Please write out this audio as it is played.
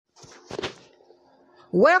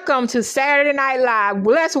Welcome to Saturday Night Live.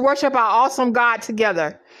 Let's worship our awesome God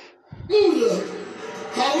together. Hallelujah.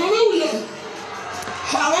 Hallelujah.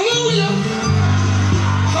 Hallelujah.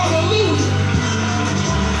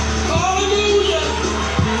 Hallelujah.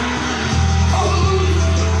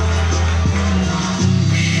 Hallelujah.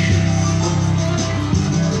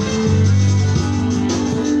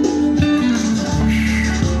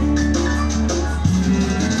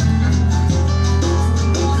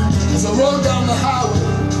 As I rode down the highway,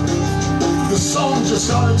 the song just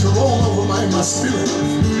started to roll over my spirit.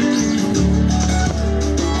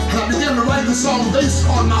 And I began to write the song based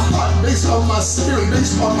on my heart, based on my spirit,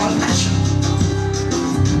 based on my passion.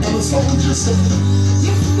 And the song just said,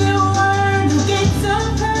 if there were no gates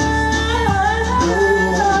of hell,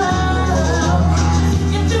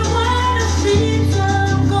 if there were no streets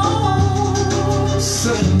of gold,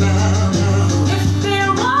 sit down. if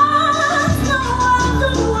there was no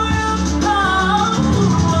other world,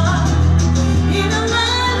 in a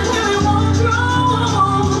land where we won't grow,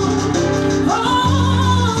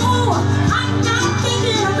 I'm not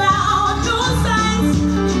thinking about those sights,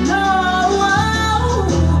 no,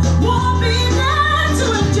 won't be there to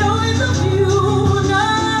enjoy the view,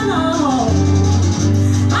 no.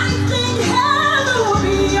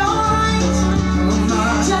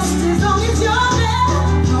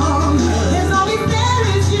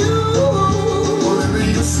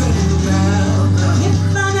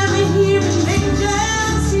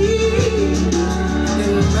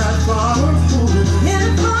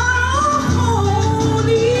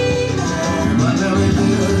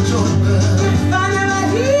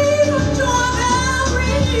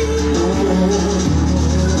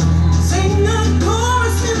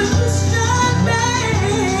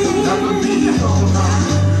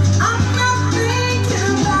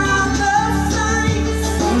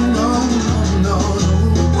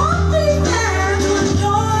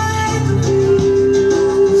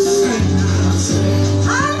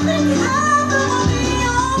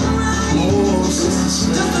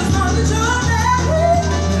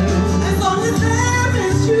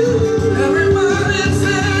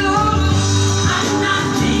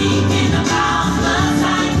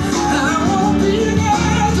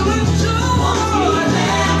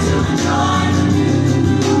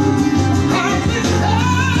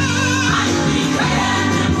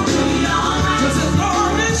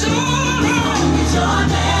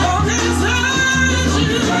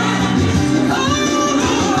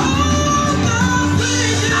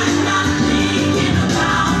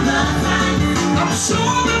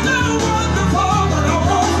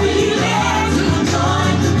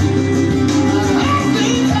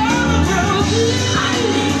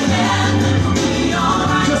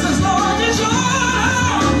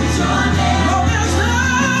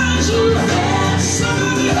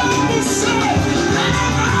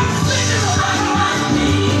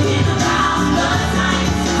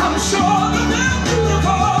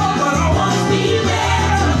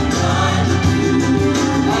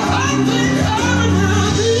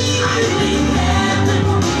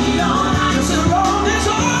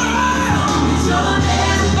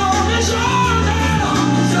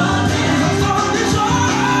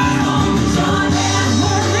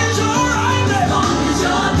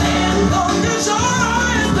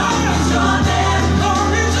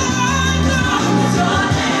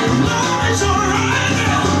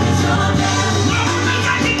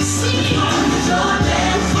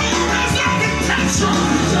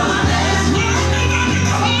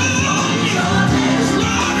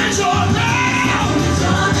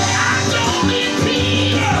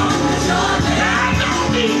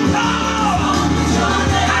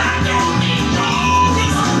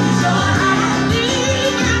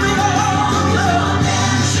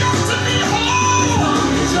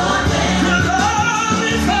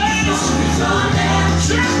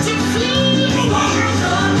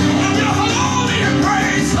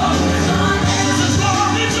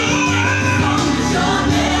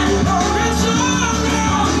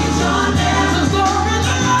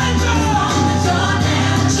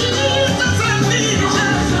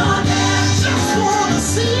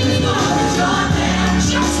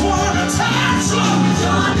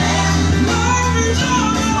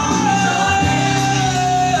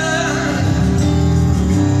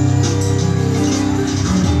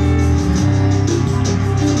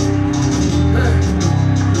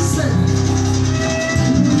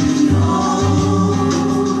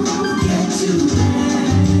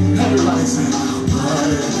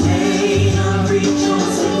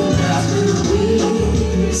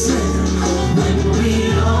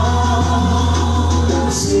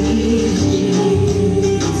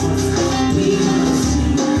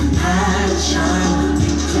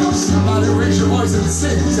 Somebody raise your voice and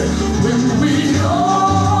sing. Say, when we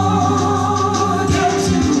all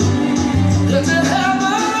get to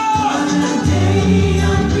heaven, the day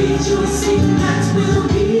of rejoicing that will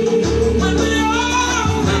be. When we all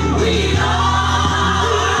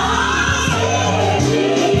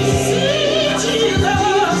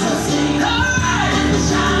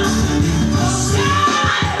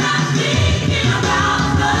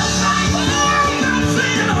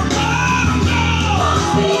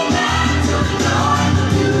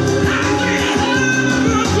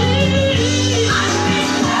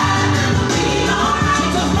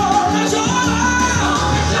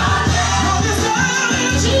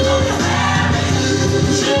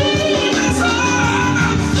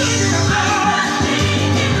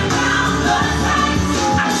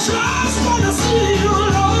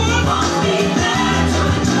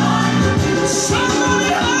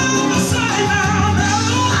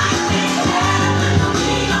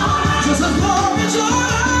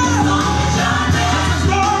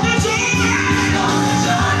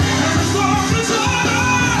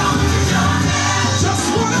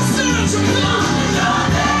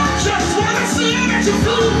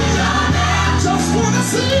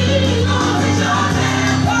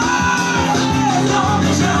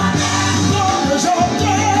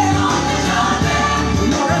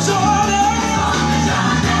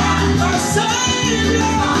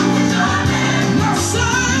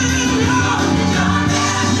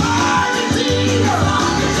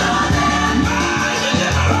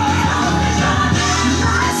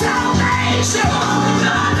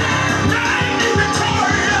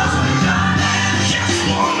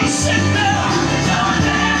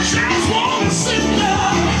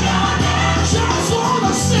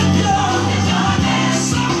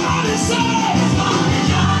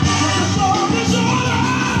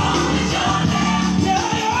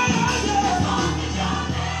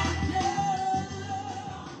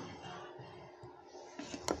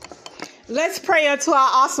Let's pray unto our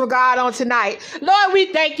awesome God on tonight. Lord,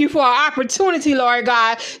 we thank you for our opportunity, Lord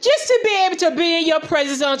God, just to be able to be in your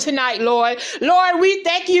presence on tonight, Lord. Lord, we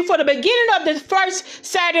thank you for the beginning of this first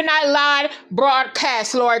Saturday Night Live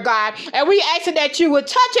broadcast, Lord God. And we ask that you would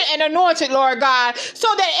touch it and anoint it, Lord God, so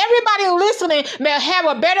that everybody listening may have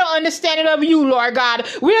a better understanding of you, Lord God.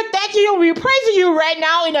 We're thanking you and we're praising you right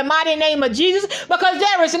now in the mighty name of Jesus, because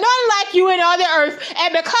there is none like you in all the earth.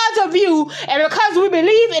 And because of you, and because we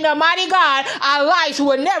believe in the mighty God, our lives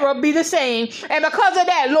will never be the same. And because of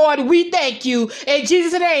that, Lord, we thank you. In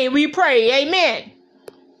Jesus' name we pray. Amen.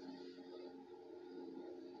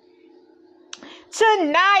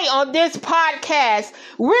 Tonight on this podcast,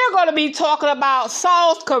 we're going to be talking about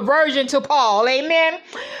Saul's conversion to Paul. Amen.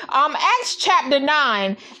 Acts chapter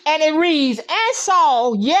 9, and it reads, and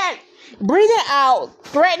Saul, yet breathing out,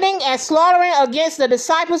 threatening and slaughtering against the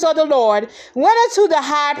disciples of the Lord, went unto the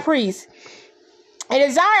high priest, and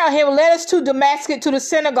desired him led us to Damascus to the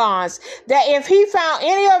synagogues, that if he found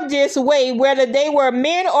any of this way, whether they were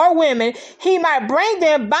men or women, he might bring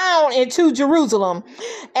them bound into Jerusalem.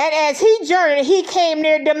 And as he journeyed, he came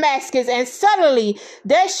near Damascus, and suddenly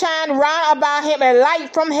there shined round about him a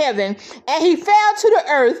light from heaven. And he fell to the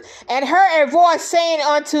earth, and heard a voice saying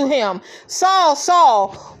unto him, Saul,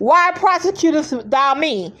 Saul, why persecutest thou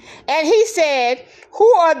me? And he said, who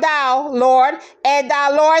art thou, Lord? And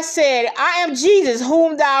thy Lord said, I am Jesus,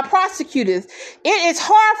 whom thou persecutest. It is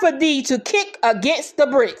hard for thee to kick against the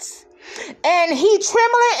bricks. And he,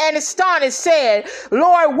 trembling and astonished, said,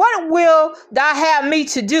 Lord, what will thou have me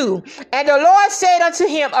to do? And the Lord said unto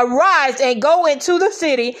him, arise and go into the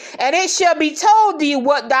city, and it shall be told thee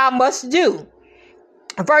what thou must do.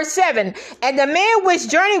 Verse 7, and the men which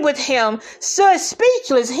journeyed with him stood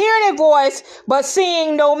speechless, hearing a voice, but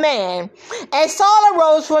seeing no man. And Saul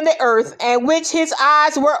arose from the earth, and which his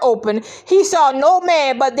eyes were open, he saw no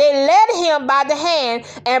man, but they led him by the hand,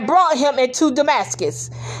 and brought him into Damascus.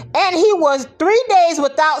 And he was 3 days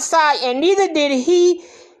without sight, and neither did he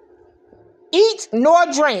eat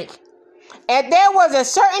nor drink. And there was a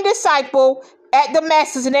certain disciple at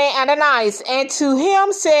Damascus named Ananias, and to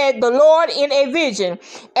him said the Lord in a vision,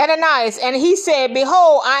 Ananias, and he said,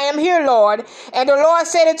 behold, I am here, Lord. And the Lord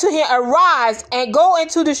said unto him, arise and go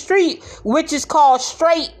into the street which is called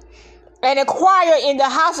Straight, and inquire in the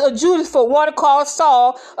house of Judas for one called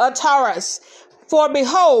Saul of Tarsus. For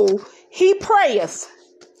behold, he prayeth.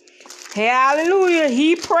 Hallelujah,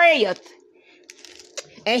 he prayeth.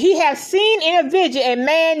 And he hath seen in a vision a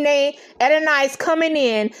man named Ananias coming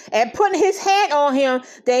in and putting his hand on him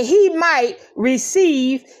that he might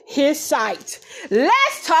receive his sight.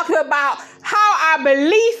 Let's talk about how our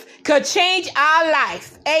belief could change our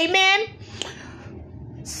life. Amen.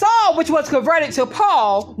 Saul Saul, which was converted to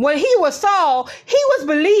Paul, when he was Saul, he was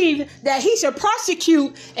believed that he should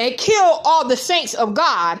prosecute and kill all the saints of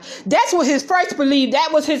God. That's what his first belief, that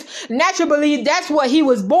was his natural belief, that's what he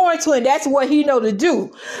was born to, and that's what he know to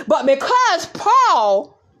do. But because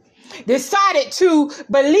Paul decided to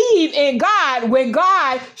believe in God when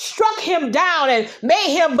God struck him down and made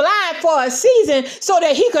him blind for a season so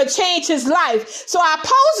that he could change his life. So I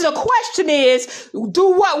pose the question is,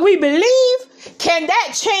 do what we believe, can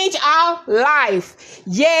that change our life?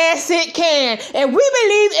 Yes, it can. And we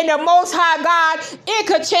believe in the Most High God, it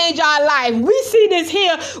could change our life. We see this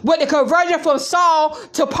here with the conversion from Saul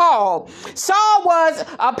to Paul. Saul was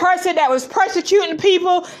a person that was persecuting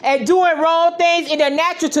people and doing wrong things in the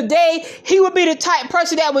natural. Today, he would be the type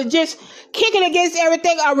person that was just kicking against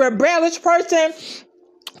everything, a rebellious person,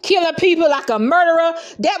 killing people like a murderer.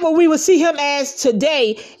 That's what we would see him as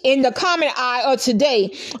today in the common eye of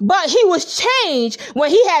today. But he was changed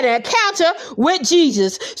when he had an encounter with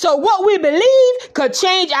Jesus. So what we believe could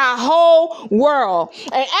change our whole world.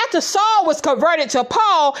 And after Saul was converted to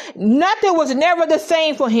Paul, nothing was never the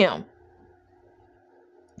same for him.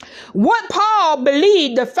 What Paul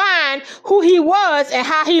believed defined who he was and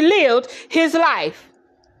how he lived his life.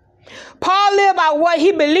 Paul lived by what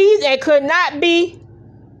he believed and could not be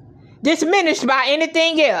diminished by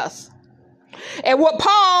anything else. And what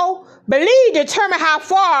Paul believed determined how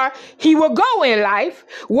far he would go in life.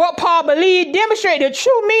 What Paul believed demonstrated the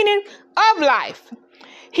true meaning of life.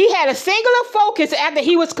 He had a singular focus after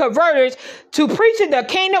he was converted to preaching the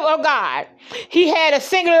kingdom of God. He had a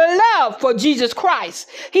singular love for Jesus Christ.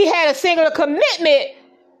 He had a singular commitment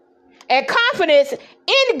and confidence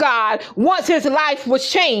in God once his life was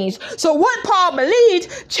changed. So what Paul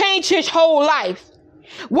believed changed his whole life.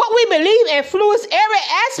 What we believe influences every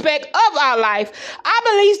aspect of our life.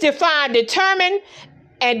 Our beliefs define, determine,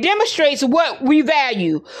 and demonstrates what we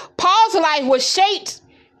value. Paul's life was shaped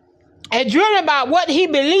and driven by what he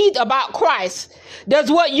believed about Christ.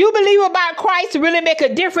 Does what you believe about Christ really make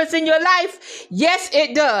a difference in your life? Yes,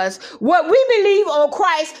 it does. What we believe on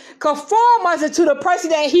Christ conform us into the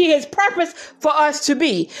person that he has purposed for us to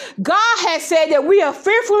be. God has said that we are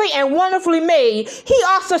fearfully and wonderfully made. He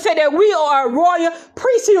also said that we are a royal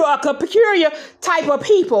priesthood or a peculiar type of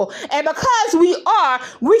people. And because we are,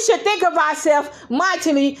 we should think of ourselves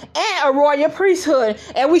mightily and a royal priesthood.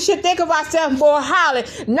 And we should think of ourselves more highly.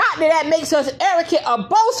 Not that makes us arrogant or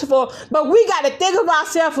boastful, but we got to think of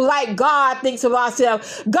ourselves like God thinks of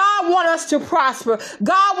ourselves. God wants us to prosper.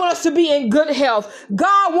 God wants us to be in good health.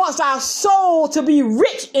 God wants our soul to be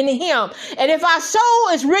rich in him. And if our soul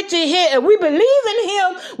is rich in him and we believe in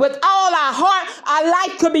him with all our heart, our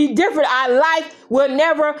life could be different. Our life will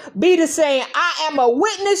never be the same. I am a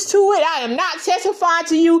witness to it. I am not testifying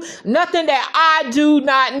to you nothing that I do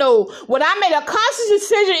not know. When I made a conscious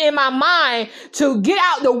decision in my mind to get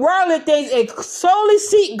out the worldly things and solely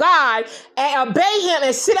seek God and obey him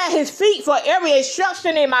and sit at his feet for every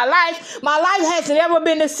instruction in my life has never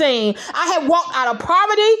been the same. I have walked out of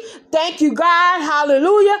poverty. Thank you, God.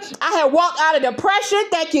 Hallelujah. I have walked out of depression.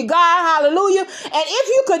 Thank you, God. Hallelujah. And if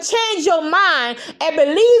you could change your mind and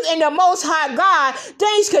believe in the Most High God,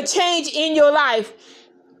 things could change in your life.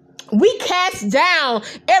 We cast down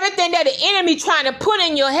everything that the enemy trying to put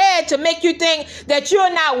in your head to make you think that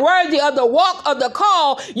you're not worthy of the walk of the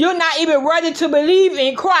call. You're not even worthy to believe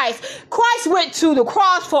in Christ. Christ went to the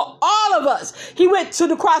cross for all of us. He went to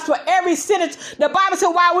the cross for every sinner. The Bible said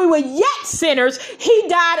while we were yet sinners, he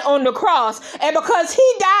died on the cross. And because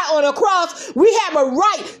he died on the cross, we have a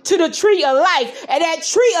right to the tree of life. And that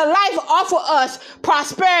tree of life offers us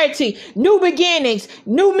prosperity, new beginnings,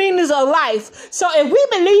 new meanings of life. So if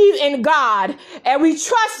we believe in God and we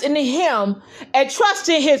trust in him and trust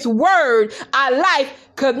in his word, our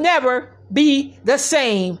life could never be the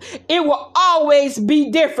same. It will always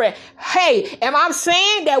be different. Hey, am I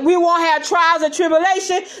saying that we won't have trials and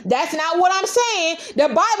tribulation? That's not what I'm saying. The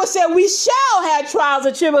Bible said we shall have trials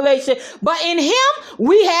and tribulation, but in him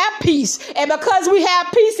we have peace. And because we have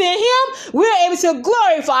peace in him, we're able to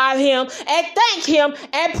glorify him and thank him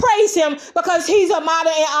and praise him because he's a mighty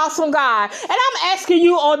and awesome God. And I'm asking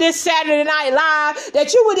you on this Saturday Night Live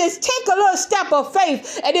that you would just take a little step of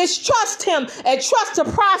faith and just trust him and trust the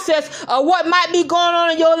process of what might be going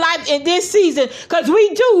on in your life in this season, because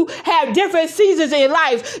we do have different seasons in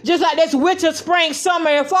life. Just like this winter, spring,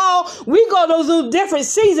 summer, and fall, we go those different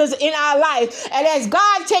seasons in our life. And as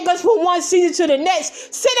God take us from one season to the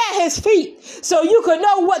next, sit at his feet so you can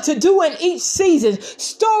know what to do in each season.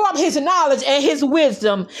 Store up his knowledge and his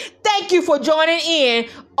wisdom. Thank you for joining in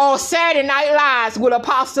on Saturday Night Lives with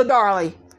Apostle Darley.